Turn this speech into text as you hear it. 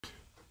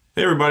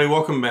Hey everybody,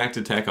 welcome back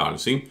to Tech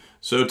Odyssey.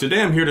 So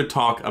today I'm here to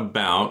talk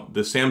about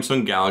the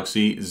Samsung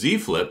Galaxy Z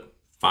Flip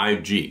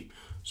 5G.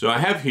 So I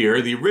have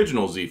here the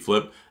original Z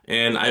Flip,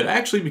 and I've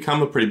actually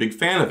become a pretty big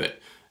fan of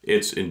it.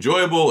 It's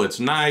enjoyable,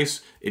 it's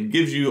nice, it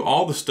gives you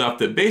all the stuff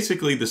that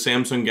basically the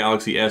Samsung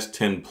Galaxy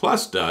S10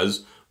 Plus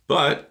does,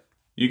 but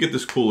you get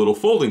this cool little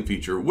folding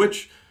feature,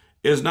 which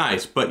is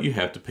nice, but you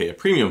have to pay a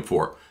premium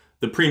for.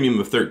 The premium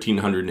of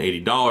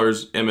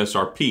 $1,380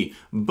 MSRP.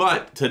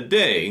 But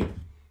today,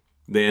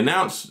 they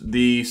announced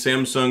the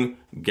Samsung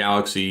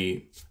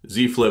Galaxy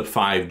Z Flip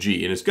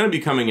 5G, and it's going to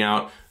be coming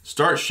out,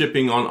 start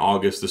shipping on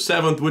August the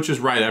 7th, which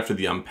is right after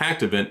the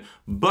Unpacked event,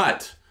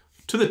 but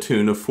to the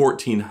tune of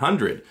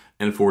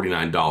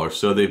 $1,449.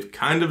 So they've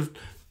kind of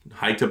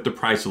hiked up the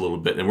price a little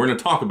bit, and we're going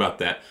to talk about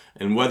that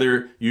and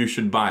whether you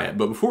should buy it.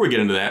 But before we get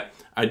into that,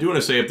 I do want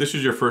to say if this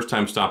is your first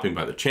time stopping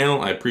by the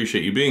channel, I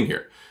appreciate you being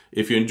here.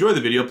 If you enjoy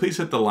the video, please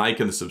hit the like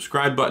and the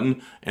subscribe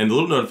button and the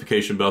little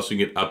notification bell so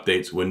you get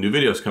updates when new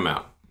videos come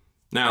out.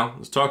 Now,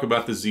 let's talk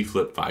about the Z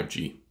Flip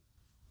 5G.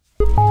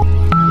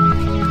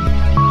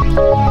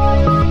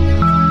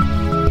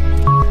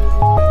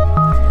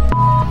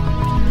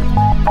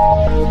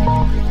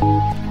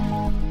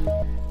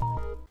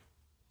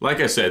 Like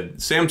I said,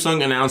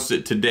 Samsung announced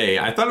it today.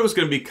 I thought it was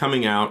going to be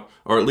coming out,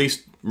 or at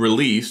least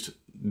released,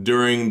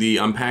 during the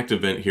Unpacked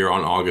event here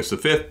on August the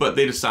 5th, but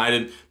they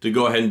decided to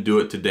go ahead and do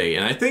it today.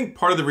 And I think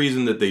part of the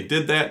reason that they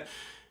did that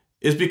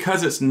is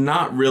because it's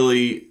not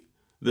really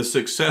the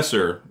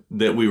successor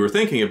that we were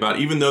thinking about,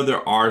 even though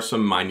there are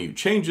some minute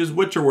changes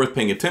which are worth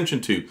paying attention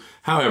to.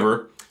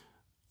 However,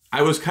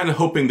 I was kind of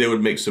hoping they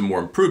would make some more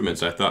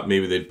improvements. I thought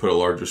maybe they'd put a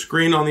larger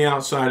screen on the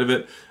outside of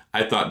it.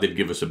 I thought they'd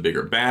give us a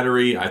bigger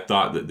battery. I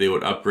thought that they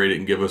would upgrade it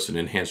and give us an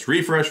enhanced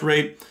refresh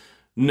rate.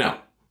 No,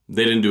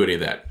 they didn't do any of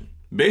that.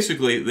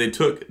 Basically, they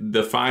took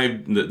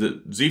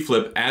the Z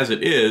Flip as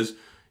it is.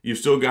 You've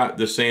still got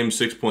the same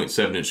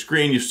 6.7-inch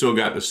screen. You've still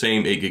got the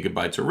same 8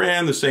 gigabytes of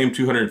RAM, the same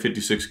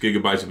 256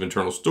 gigabytes of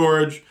internal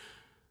storage.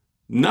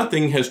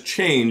 Nothing has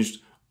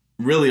changed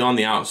really on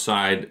the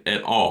outside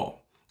at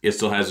all. It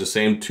still has the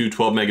same two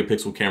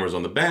 12-megapixel cameras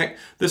on the back,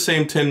 the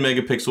same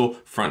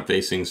 10-megapixel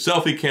front-facing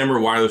selfie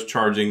camera, wireless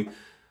charging.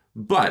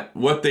 But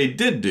what they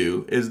did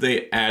do is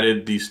they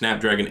added the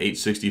Snapdragon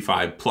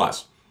 865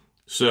 Plus.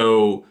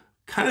 So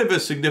kind of a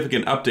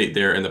significant update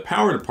there in the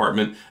power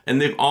department, and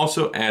they've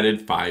also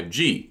added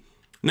 5G.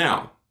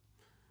 Now,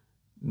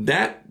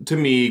 that to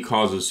me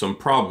causes some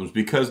problems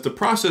because the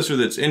processor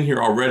that's in here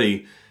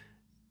already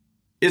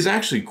is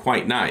actually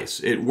quite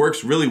nice. It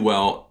works really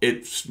well.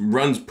 It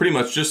runs pretty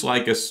much just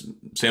like a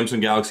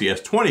Samsung Galaxy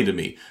S20 to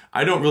me.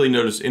 I don't really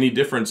notice any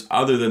difference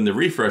other than the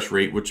refresh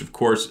rate, which of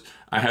course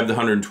I have the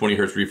 120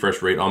 Hz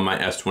refresh rate on my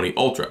S20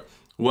 Ultra.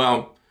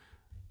 Well,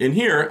 in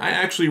here, I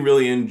actually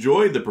really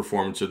enjoy the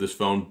performance of this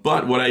phone,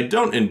 but what I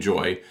don't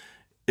enjoy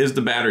is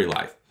the battery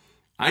life.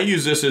 I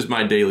use this as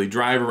my daily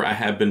driver. I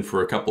have been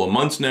for a couple of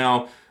months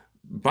now.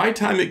 By the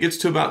time it gets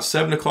to about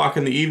 7 o'clock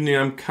in the evening,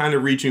 I'm kind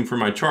of reaching for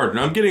my charge. And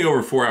I'm getting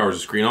over 4 hours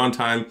of screen on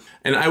time,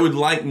 and I would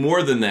like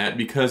more than that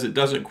because it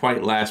doesn't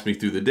quite last me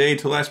through the day.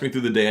 To last me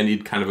through the day, I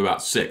need kind of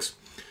about 6.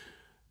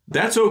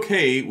 That's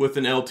okay with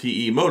an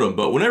LTE modem,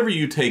 but whenever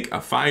you take a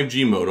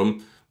 5G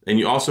modem, and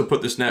you also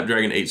put the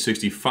Snapdragon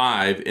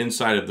 865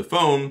 inside of the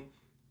phone,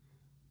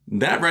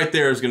 that right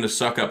there is going to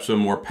suck up some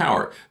more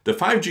power. The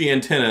 5G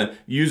antenna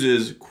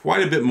uses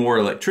quite a bit more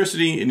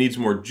electricity, it needs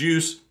more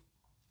juice,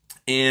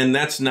 and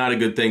that's not a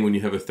good thing when you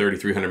have a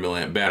 3,300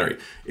 milliamp battery.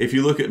 If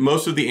you look at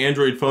most of the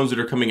Android phones that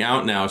are coming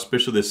out now,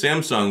 especially the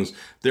Samsungs,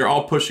 they're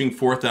all pushing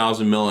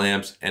 4,000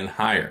 milliamps and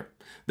higher.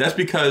 That's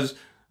because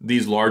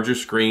these larger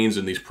screens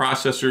and these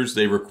processors,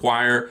 they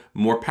require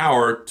more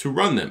power to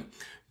run them.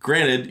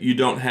 Granted, you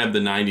don't have the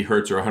 90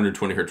 Hz or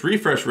 120 Hz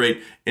refresh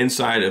rate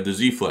inside of the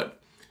Z Flip.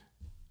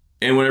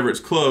 And whenever it's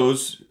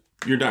closed,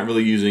 you're not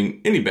really using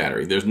any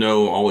battery. There's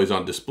no always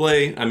on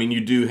display. I mean,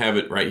 you do have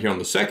it right here on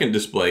the second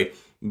display,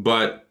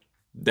 but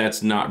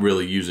that's not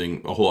really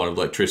using a whole lot of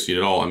electricity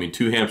at all. I mean,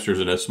 2 hamsters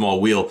and a small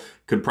wheel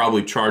could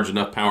probably charge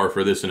enough power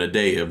for this in a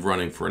day of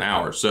running for an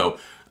hour. So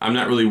I'm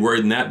not really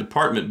worried in that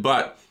department,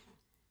 but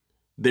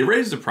they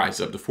raised the price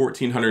up to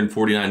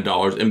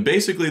 $1,449, and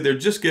basically they're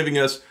just giving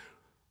us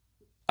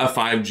a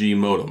 5G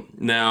modem.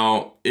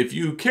 Now, if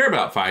you care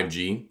about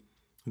 5G,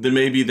 then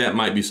maybe that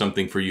might be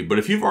something for you. But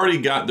if you've already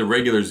got the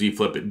regular Z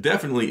Flip, it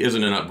definitely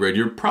isn't an upgrade.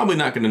 You're probably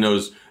not going to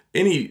notice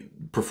any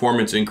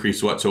performance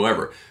increase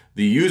whatsoever.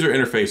 The user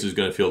interface is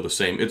going to feel the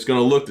same. It's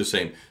going to look the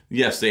same.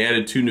 Yes, they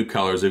added 2 new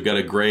colors. They've got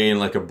a gray and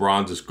like a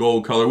bronzish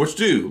gold color, which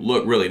do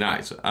look really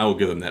nice. I will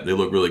give them that. They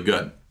look really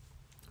good.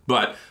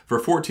 But for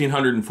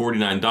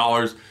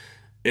 $1,449,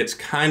 it's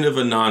kind of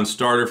a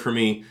non-starter for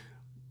me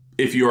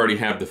if you already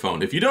have the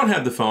phone. If you don't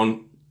have the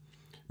phone,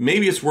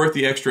 maybe it's worth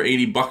the extra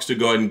 80 bucks to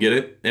go ahead and get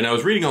it. And I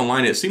was reading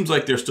online, it seems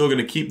like they're still going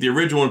to keep the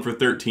original one for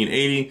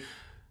 $1,380.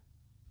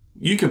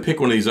 You can pick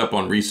one of these up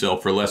on resale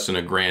for less than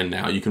 $1,000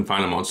 now. You can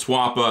find them on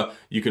Swappa,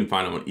 you can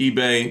find them on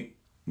eBay.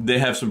 They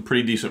have some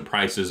pretty decent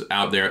prices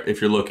out there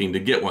if you're looking to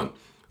get one.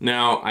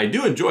 Now, I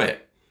do enjoy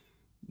it.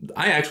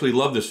 I actually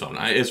love this phone.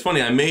 It's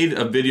funny, I made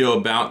a video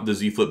about the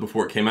Z Flip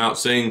before it came out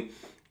saying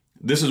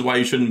this is why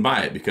you shouldn't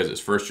buy it, because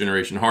it's first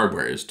generation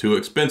hardware. It's too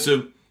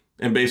expensive,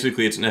 and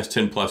basically it's an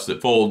S10 Plus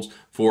that folds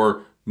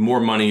for more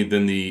money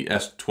than the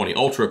S20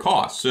 Ultra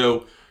costs.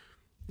 So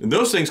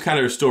those things kind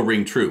of still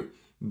ring true.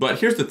 But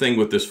here's the thing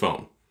with this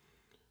phone.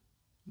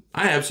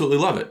 I absolutely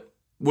love it,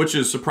 which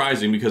is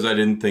surprising because I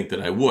didn't think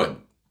that I would.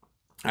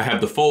 I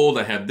have the Fold,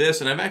 I have this,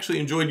 and I've actually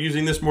enjoyed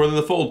using this more than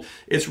the Fold.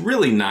 It's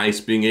really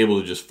nice being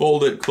able to just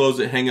fold it, close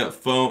it, hang up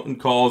phone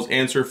calls,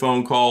 answer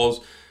phone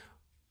calls.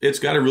 It's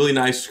got a really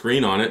nice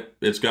screen on it.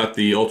 It's got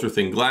the ultra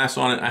thin glass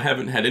on it. I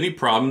haven't had any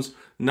problems,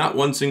 not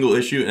one single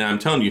issue. And I'm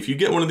telling you, if you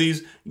get one of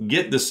these,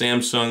 get the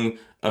Samsung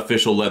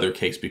official leather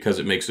case because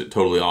it makes it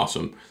totally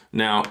awesome.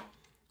 Now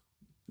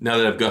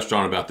that I've gushed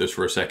on about this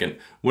for a second,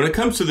 when it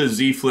comes to the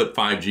Z Flip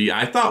 5G,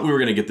 I thought we were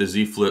gonna get the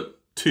Z Flip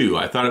 2.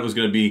 I thought it was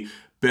gonna be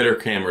better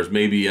cameras,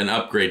 maybe an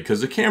upgrade, because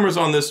the cameras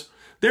on this,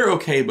 they're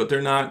okay, but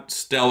they're not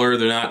stellar,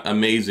 they're not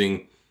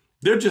amazing.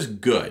 They're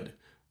just good.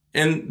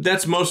 And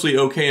that's mostly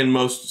okay in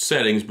most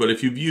settings, but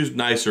if you've used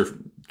nicer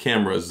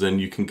cameras, then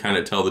you can kind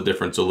of tell the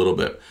difference a little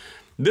bit.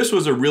 This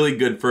was a really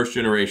good first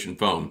generation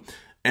phone,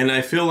 and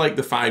I feel like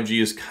the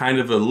 5G is kind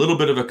of a little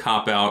bit of a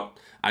cop-out.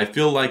 I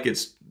feel like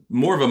it's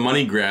more of a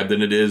money grab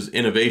than it is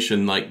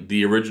innovation like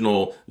the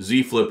original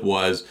Z Flip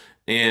was,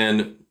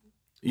 and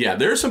yeah,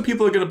 there are some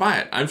people that are going to buy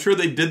it. I'm sure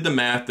they did the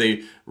math,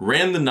 they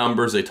ran the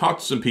numbers, they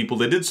talked to some people,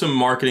 they did some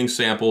marketing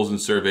samples and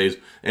surveys,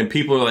 and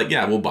people are like,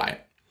 yeah, we'll buy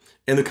it.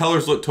 And the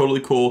colors look totally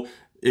cool.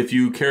 If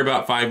you care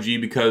about 5G,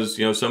 because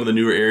you know some of the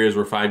newer areas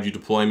where 5G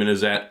deployment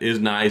is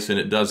nice and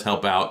it does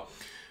help out.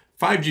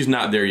 5G is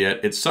not there yet.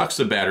 It sucks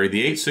the battery. The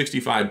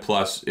 865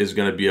 Plus is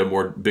going to be a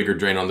bigger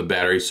drain on the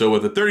battery. So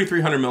with a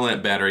 3300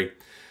 milliamp battery,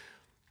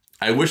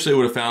 I wish they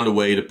would have found a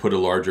way to put a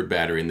larger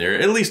battery in there,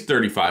 at least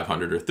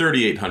 3500 or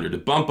 3800, to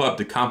bump up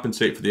to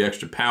compensate for the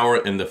extra power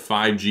and the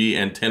 5G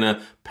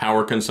antenna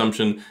power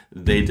consumption.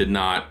 They did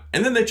not.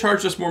 And then they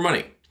charged us more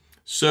money.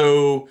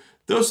 So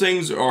those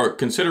things are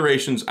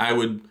considerations I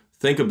would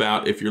think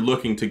about if you're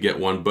looking to get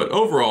one. But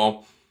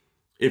overall,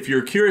 if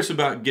you're curious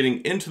about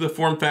getting into the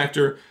form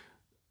factor,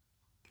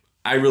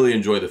 I really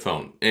enjoy the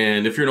phone.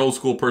 And if you're an old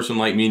school person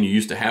like me and you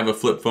used to have a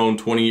flip phone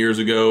 20 years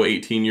ago,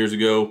 18 years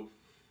ago,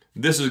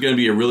 this is going to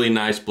be a really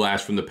nice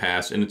blast from the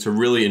past, and it's a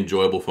really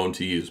enjoyable phone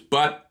to use.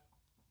 But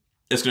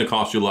it's going to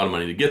cost you a lot of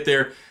money to get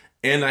there,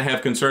 and I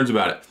have concerns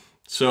about it.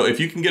 So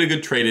if you can get a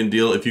good trade-in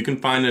deal, if you can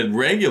find a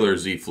regular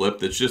Z Flip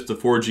that's just the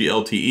 4G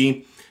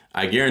LTE,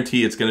 I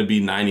guarantee it's going to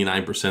be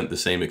 99% the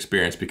same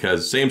experience,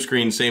 because same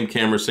screen, same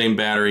camera, same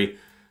battery.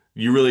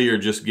 You really are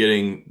just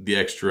getting the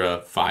extra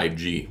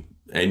 5G,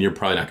 and you're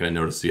probably not going to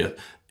notice the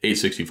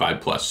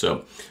 865 Plus.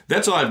 So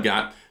that's all I've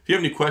got. If you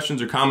have any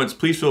questions or comments,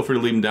 please feel free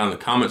to leave them down in the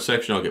comment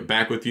section. I'll get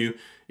back with you.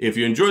 If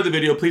you enjoyed the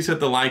video, please hit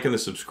the like and the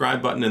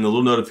subscribe button and the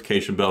little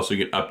notification bell so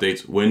you get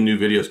updates when new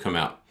videos come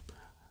out.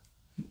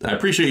 I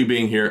appreciate you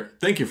being here.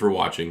 Thank you for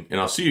watching,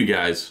 and I'll see you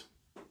guys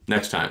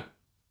next time.